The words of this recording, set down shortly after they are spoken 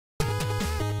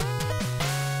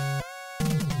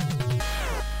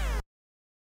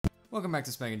Welcome back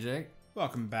to Spank and Jake.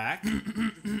 Welcome back.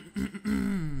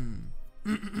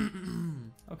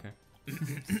 Okay.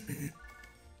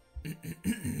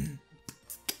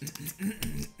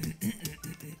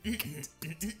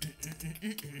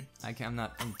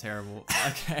 I'm terrible.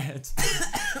 I can't.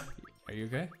 Are you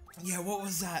okay? Yeah, what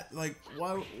was that? Like,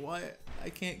 why I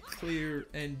can't clear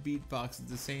and beatbox at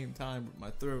the same time with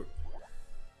my throat?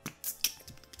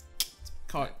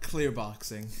 Call it clear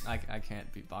boxing. I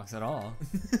can't beatbox at all.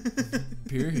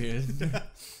 Period.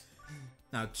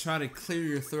 Now try to clear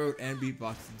your throat and beatbox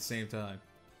at the same time.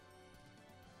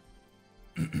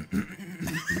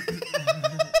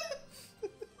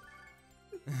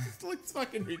 This looks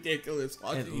fucking ridiculous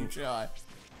watching you try.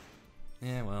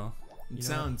 Yeah, well. It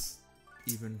sounds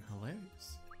even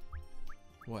hilarious.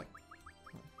 What?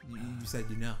 You said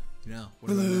you know. What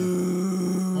do I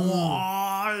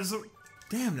know?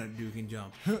 Damn, that dude can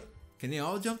jump. Can they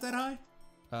all jump that high?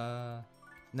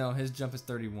 No, his jump is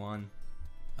 31.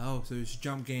 Oh, so his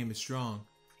jump game is strong.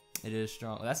 It is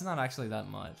strong. That's not actually that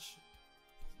much.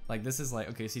 Like, this is like,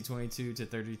 okay, see 22 to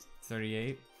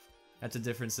 38? That's a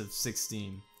difference of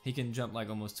 16. He can jump like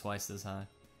almost twice this high.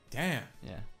 Damn.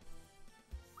 Yeah.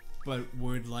 But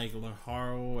would like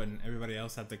Laharl and everybody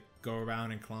else have to go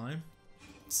around and climb?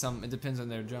 It depends on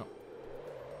their jump.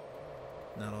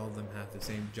 Not all of them have the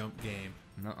same jump game.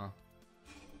 Nuh-uh.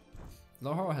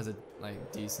 Laharl has a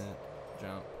like decent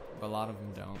jump, but a lot of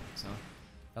them don't, so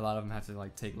a lot of them have to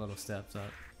like take little steps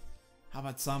up. How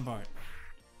about Sambart?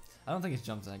 I don't think his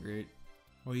jump's that great.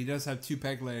 Well, he does have 2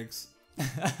 peg legs.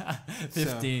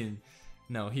 15. So.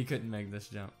 No, he couldn't make this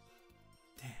jump.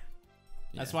 Damn.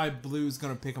 Yeah. That's why Blue's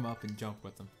gonna pick him up and jump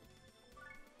with him.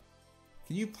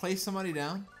 Can you place somebody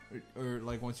down? Or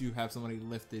like once you have somebody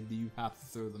lifted, do you have to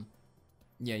throw them?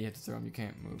 Yeah, you have to throw them. You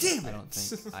can't move. Damn it!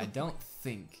 I don't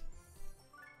think.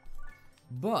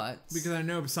 But because I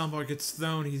know if Sambart gets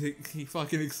thrown, he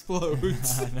fucking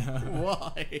explodes. I know.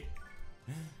 Why?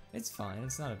 It's fine.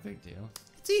 It's not a big deal.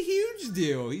 It's a huge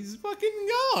deal. He's fucking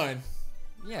gone.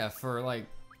 Yeah, for like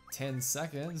 10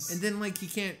 seconds. And then like he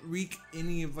can't reap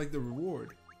any of like the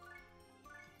reward.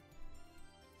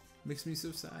 Makes me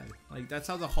so sad. Like that's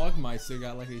how the Hogmeister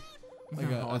got like a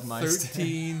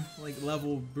 13 like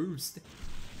level boost.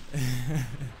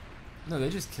 No, they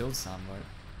just killed Sambart.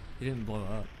 He didn't blow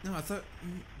up. No, I thought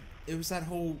it was that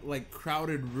whole like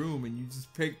crowded room and you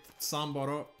just picked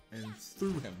Sambart up and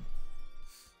threw him.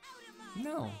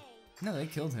 No, they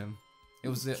killed him. It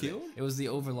was the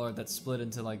Overlord that split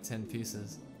into like 10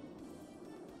 pieces.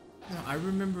 No, I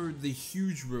remember the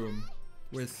huge room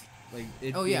with like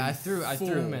it. Oh yeah, I threw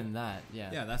him in that. Yeah.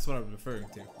 Yeah, that's what I was referring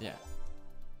to. Yeah.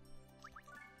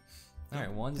 All right,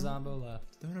 one Zombo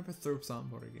left. Don't ever throw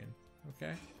Sambart again,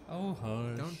 okay? Oh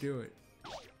hush. Don't do it.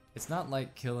 It's not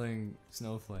like killing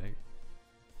Snowflake.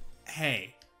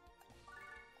 Hey,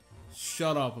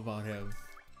 shut up about him.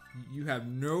 You have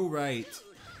no right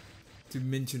to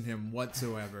mention him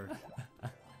whatsoever.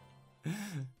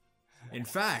 In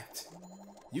fact,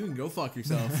 you can go fuck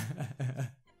yourself.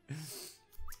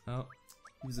 Oh.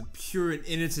 He was a pure and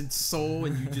innocent soul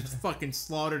and you just fucking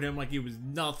slaughtered him like he was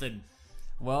nothing.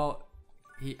 Well,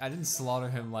 I didn't slaughter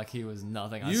him like he was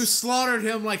nothing. You slaughtered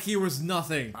him like he was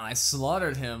nothing. I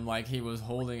slaughtered him like he was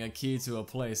holding a key to a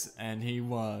place, and he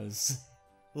was.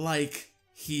 Like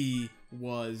he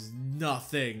was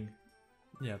nothing.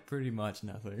 Yeah, pretty much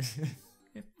nothing.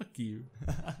 Yeah, fuck you.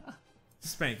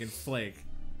 Spank and Flake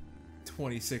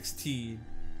 2016.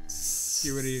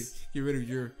 Get rid of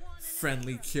your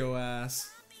friendly kill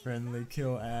ass. Friendly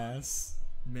kill ass.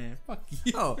 Man, fuck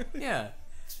you. Oh, yeah.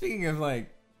 Speaking of like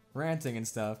ranting and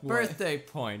stuff, what? Birthday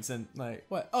points and like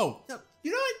what? Oh, no,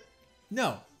 you know what?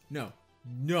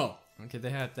 No. Okay,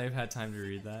 they've had time to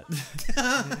read that.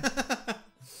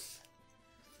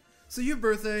 So your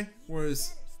birthday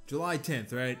was July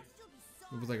 10th, right?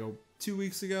 It was like 2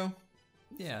 weeks ago.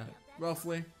 Yeah,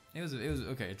 roughly. It was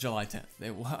okay. July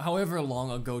 10th. However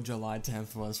long ago July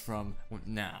 10th was from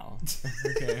now.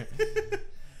 Okay,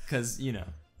 because you know.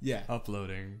 Yeah.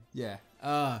 Uploading. Yeah.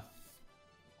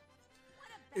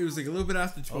 It was like a little bit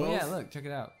after 12. Oh yeah, look, check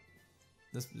it out.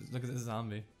 Look at this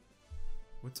zombie.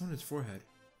 What's on his forehead?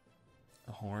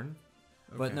 A horn?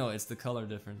 Okay. But no, it's the color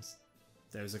difference.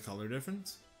 There's a color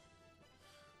difference?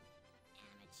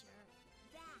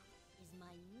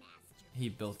 He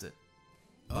built it.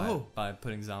 By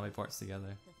putting zombie parts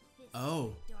together.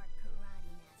 Oh.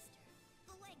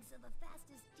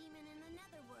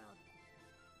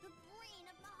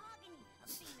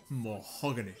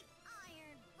 Mahogany.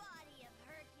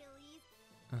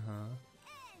 Uh-huh.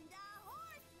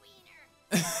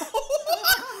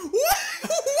 What?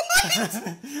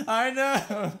 I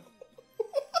know.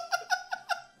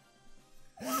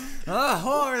 A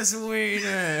horse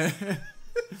wiener.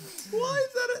 Why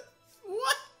is that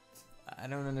what? I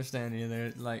don't understand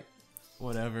either. Like,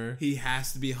 whatever. He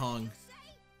has to be hung.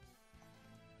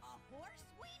 A horse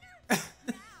wiener? Wow,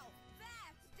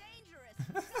 that's dangerous.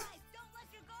 Guys, don't let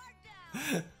your guard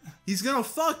down. He's gonna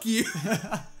fuck you.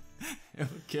 It'll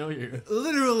kill you.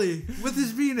 Literally, with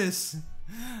his penis.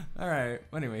 Alright,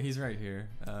 anyway, he's right here.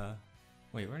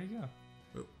 Wait, where'd he go?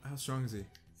 Oh, how strong is he?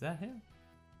 Is that him?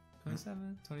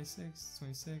 27, 26,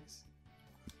 26,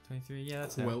 23. Yeah,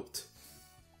 that's him. Quote.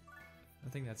 I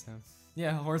think that's him.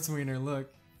 Yeah, horse wiener,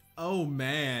 look. Oh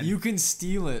man. You can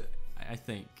steal it, I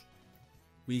think.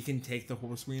 We can take the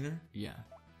horse wiener? Yeah.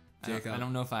 Jacob. I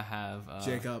don't know if I have.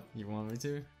 Jacob. You want me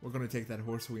to? We're gonna take that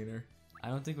horse wiener. I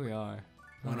don't think we are.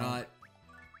 Why not?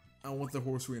 I want the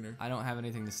horse wiener. I don't have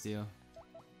anything to steal.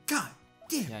 God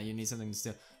damn. Yeah, you need something to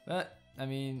steal. But, I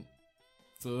mean,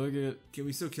 fuck it. Can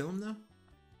we still kill him though?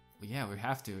 Yeah, we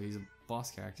have to. He's a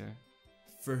boss character.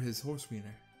 For his horse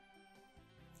wiener.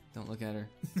 Don't look at her.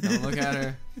 Don't look at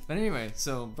her. But anyway,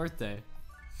 so birthday.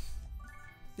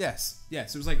 Yes.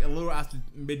 Yes. It was like a little after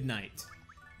midnight.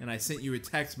 And I sent you a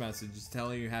text message just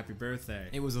telling you happy birthday.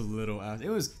 It was a little after. It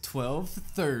was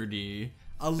 12:30.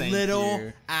 Thank little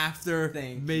you. after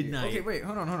Thank midnight. you. Okay, wait,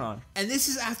 hold on. And this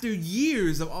is after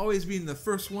years of always being the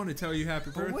first one to tell you happy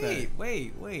But birthday.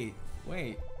 wait. Wait,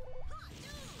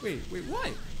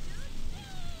 what?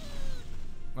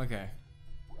 Okay.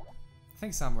 I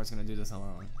think Samwar's gonna do this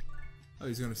alone. Oh,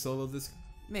 he's gonna solo this?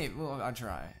 Maybe. Well, I'll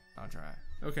try.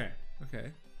 Okay.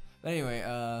 But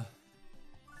anyway,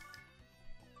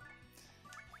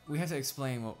 we have to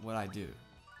explain what I do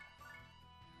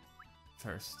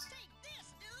first.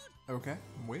 Okay.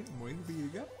 I'm waiting for you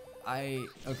to go.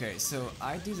 Okay, so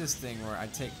I do this thing where I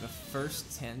take the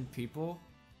first 10 people.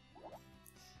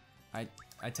 I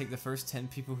take the first 10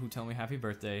 people who tell me happy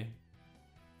birthday.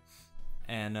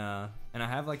 And I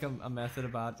have like a method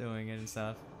about doing it and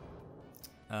stuff.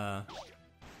 But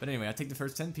anyway, I take the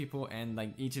first 10 people, and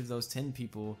like each of those 10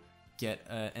 people get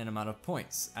an amount of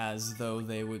points as though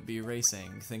they would be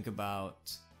racing. Think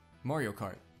about Mario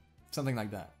Kart, something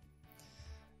like that.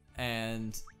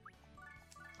 And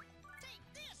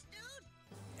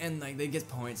like they get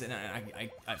points, and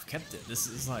I've kept it. This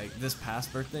is like, this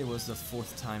past birthday was the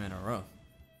 4th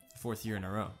year in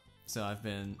a row. So I've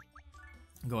been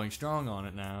going strong on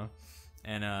it now,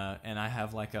 and I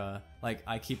have like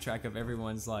I keep track of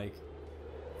everyone's like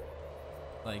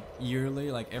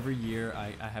yearly, like every year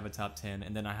I have a top 10,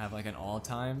 and then I have like an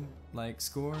all-time like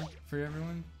score for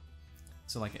everyone.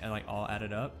 So like all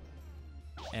added up,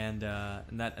 and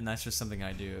that's just something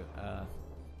I do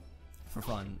for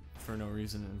fun, for no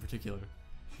reason in particular.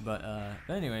 But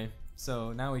anyway,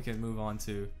 so now we can move on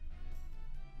to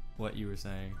what you were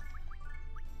saying.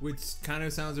 Which kind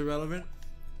of sounds irrelevant,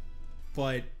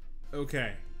 but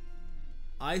okay.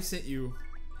 I sent you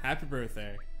happy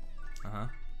birthday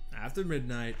after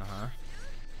midnight,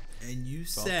 and you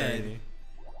said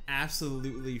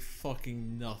absolutely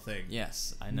fucking nothing.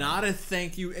 Yes, I know. Not a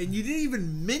thank you, and you didn't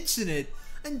even mention it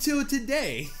until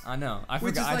today. I know. I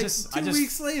Which forgot. is like 2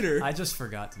 weeks later. I just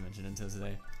forgot to mention it until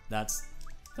today.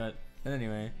 But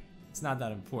anyway, it's not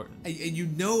that important. And you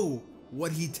know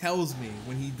what he tells me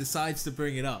when he decides to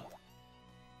bring it up.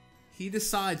 He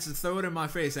decides to throw it in my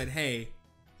face that, hey,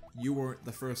 you weren't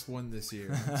the first one this year.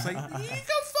 It's like, you go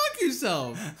fuck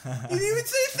yourself. You didn't even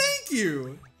say thank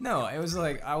you. No, it was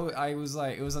like I was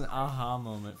like, it was an aha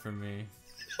moment for me.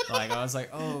 Like I was like,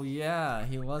 oh yeah,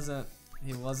 he wasn't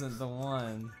the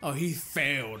one. Oh, he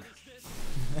failed.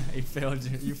 He failed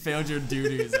you. You failed your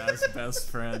duties as best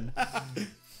friend.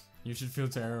 You should feel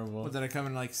terrible. What, did I come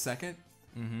in like second?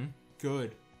 Mm-hmm.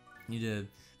 Good. You did.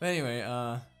 But anyway,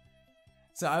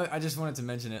 so I just wanted to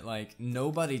mention it. Like,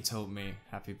 nobody told me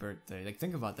happy birthday. Like,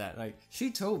 think about that. Like,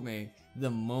 she told me the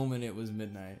moment it was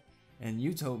midnight, and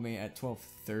you told me at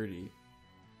 12:30.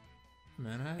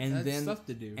 Man, I had stuff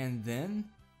to do. And then,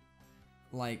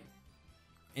 like,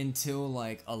 until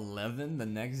like 11 the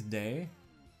next day,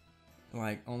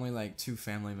 like only like 2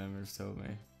 family members told me.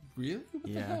 Really?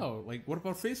 What the hell? Like, what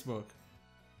about Facebook?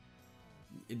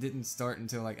 It didn't start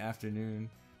until like afternoon.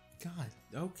 God.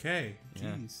 Okay.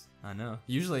 Yeah. Jeez. I know.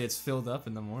 Usually it's filled up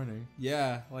in the morning.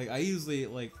 Yeah. Like, I usually,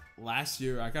 like, last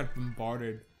year I got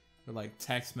bombarded with like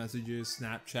text messages,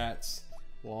 Snapchats,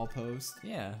 wall posts.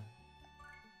 Yeah.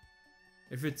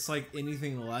 If it's like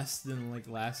anything less than like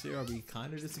last year, I'll be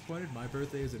kind of disappointed. My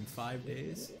birthday is in 5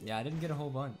 days. Yeah, I didn't get a whole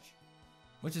bunch,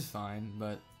 which is fine,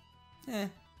 but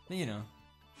you know.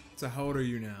 So how old are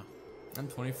you now? I'm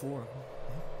 24.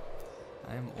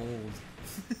 I am old.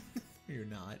 You're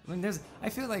not. I mean, I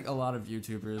feel like a lot of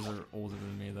YouTubers are older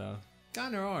than me though.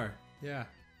 Kinda are. Yeah.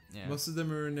 Yeah. Most of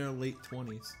them are in their late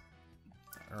 20s.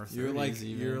 Or 30s You're like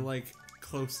even. you're like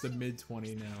close to mid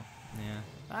 20 now.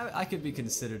 Yeah. I could be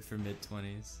considered for mid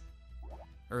 20s.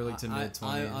 Early to mid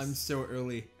 20s. I'm so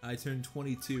early. I turn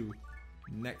 22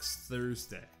 next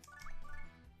Thursday.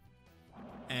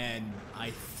 And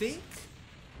I think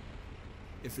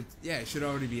if it's it should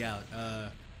already be out.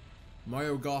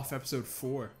 Mario Golf episode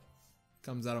 4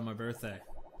 comes out on my birthday.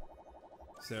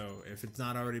 So if it's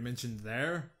not already mentioned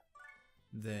there,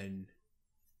 then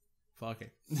fuck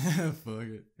it. Fuck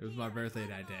it. It was my birthday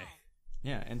that day.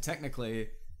 Yeah, and technically,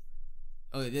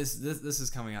 this is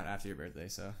coming out after your birthday,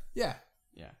 so Yeah.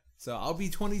 yeah. So I'll be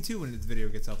 22 when this video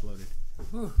gets uploaded.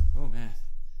 Whew. Oh man.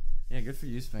 Yeah, good for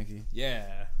you, Spanky.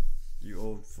 Yeah. You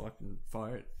old fucking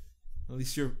fart. At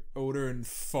least you're older and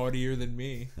fartier than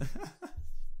me.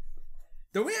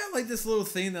 Don't we have like this little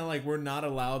thing that like we're not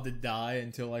allowed to die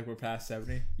until like we're past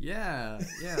 70? Yeah,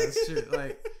 that's true.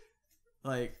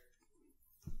 like,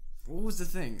 what was the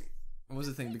thing? What was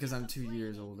the thing? Because I'm 2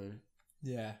 years older.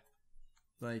 Yeah.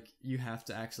 Like, you have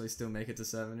to actually still make it to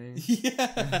 70.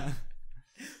 Yeah.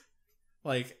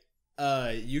 Like,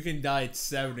 you can die at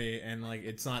 70 and like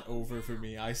it's not over for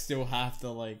me. I still have to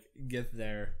like get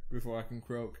there before I can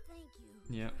croak. Thank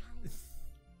you. Yep.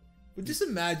 But just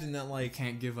imagine that like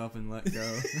Can't give up and let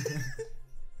go.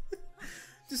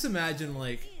 just imagine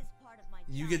like Is part of my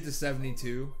you job. get to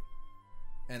 72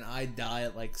 and I die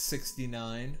at like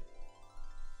 69.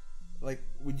 Like,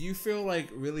 would you feel like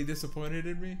really disappointed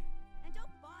in me? And don't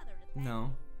bother to thank No.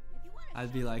 me. If you want to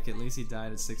I'd be like, at least he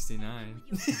died at 69.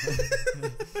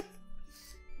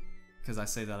 Because I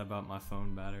say that about my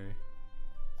phone battery.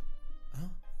 Huh?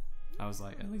 I was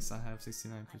like, at least I have 69%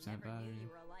 I never knew battery. you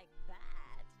were like that.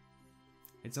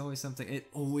 It's always something. It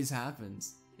always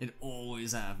happens. It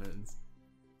always happens.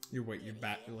 You're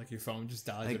back like your phone just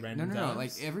dies Like, at random no. times?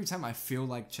 Like every time I feel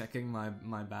like checking my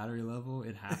battery level,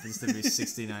 it happens to be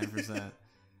 69%,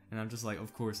 and I'm just like,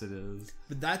 of course it is.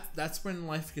 But that's when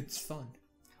life gets fun.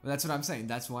 Well, that's what I'm saying.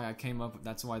 That's why I came up.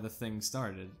 That's why the thing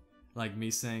started. Like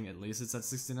me saying, at least it's at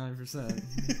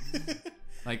 69%.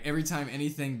 Like every time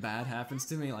anything bad happens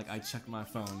to me, like I check my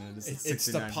phone and it's 69%. It's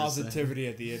the positivity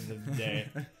at the end of the day.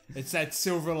 It's that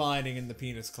silver lining in the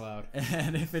penis cloud.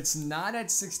 And if it's not at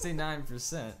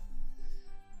 69%,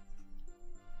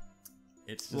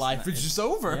 it's just Life is just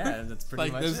over. Yeah, that's pretty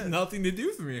like much there's it. nothing to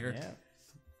do from here.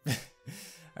 Yeah.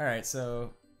 All right,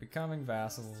 so becoming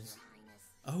vassals.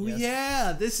 Oh Yes.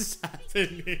 yeah, this is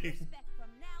happening. Respect from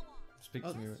now on. Speak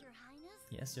Oh. to me. Your Highness?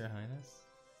 Yes, Your Highness.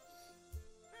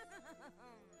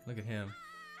 Look at him,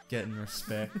 getting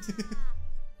respect.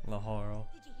 Laharl.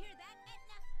 Did you hear that,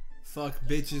 Etna? Fuck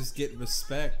bitches get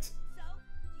respect. So,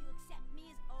 do you accept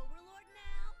me as overlord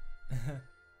now? Well,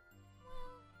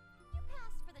 you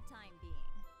pass for the time being.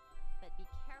 But be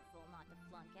careful not to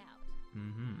flunk out.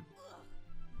 Mm-hmm. Ugh,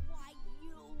 why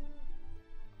you?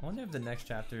 I wonder if the next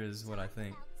chapter is what I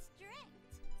think. Talk strict.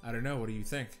 I don't know. What do you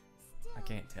think? Still, I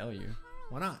can't tell you. Carl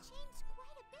Why not? has changed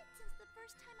quite a bit since the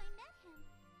first time I met him.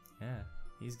 Yeah,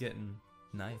 he's getting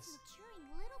nice. Maturing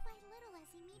little by little as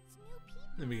he meets new people.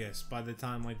 Let me guess. By the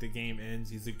time like the game ends,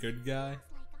 he's a good guy.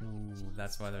 Like Ooh,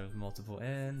 that's why there's multiple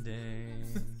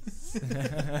endings.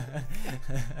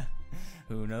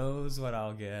 Who knows what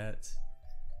I'll get?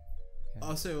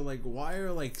 Also, like, why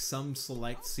are like some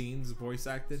select scenes voice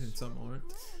acted and some aren't?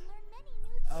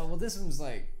 Oh well, this one's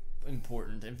like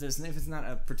important. If it's not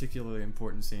a particularly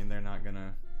important scene, they're not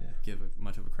gonna give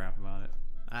much of a crap about it.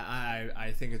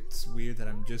 I think it's weird that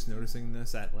I'm just noticing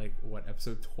this at like what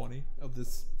episode 20 of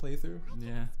this playthrough.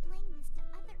 Yeah. Explain this to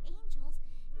other angels.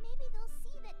 Maybe they'll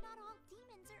see that not all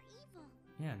demons are evil.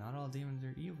 Yeah, not all demons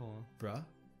are evil. Bruh.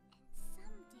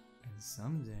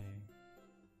 Someday.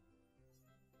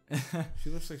 And someday. She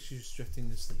looks like she's drifting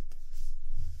to sleep.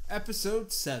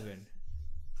 Episode 7.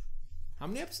 How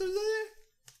many episodes are there?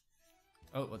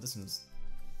 Oh, well, this one's.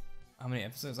 How many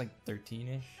episodes? Like 13-ish?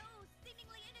 Those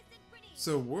seemingly innocent pretties.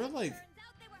 So we're like Turns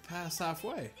out they were past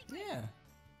halfway. Yeah.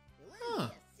 Huh.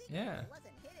 Yeah.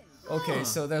 wasn't hidden. Okay, Huh.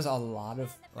 so there's a lot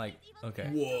of like. Okay.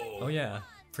 Whoa. Oh yeah,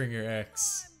 Pringer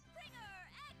X. Bringer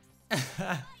X.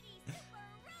 Mighty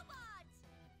super robot.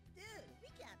 Dude, we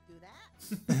can't do that.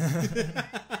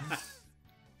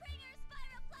 Bringer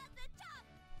Spiral Plasma Top.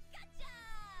 Gotcha.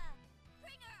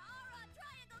 Bringer Aura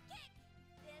Triangle Kick.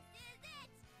 This is it.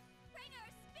 Bringer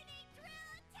Spinning Drill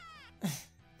Attack.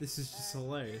 This is just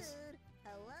hilarious. Dude,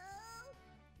 hello?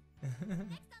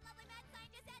 Next on Lovely Mad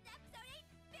Scientist and Episode 8,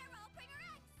 Feral Bringer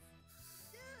X.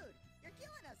 Dude, you're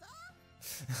killing us all?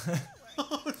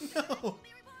 Oh no.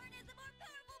 Be reborn as the more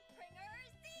powerful Bringer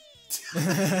Z.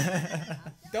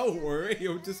 Don't worry,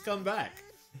 he'll just come back.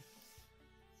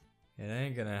 It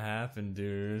ain't gonna happen,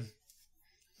 dude.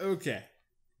 Okay.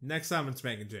 Next time on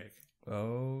Spank and Jake.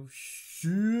 Oh,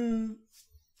 shit.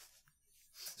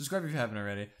 Subscribe if you haven't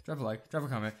already. Drop a like, drop a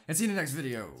comment, and see you in the next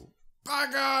video.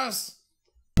 Bye, guys!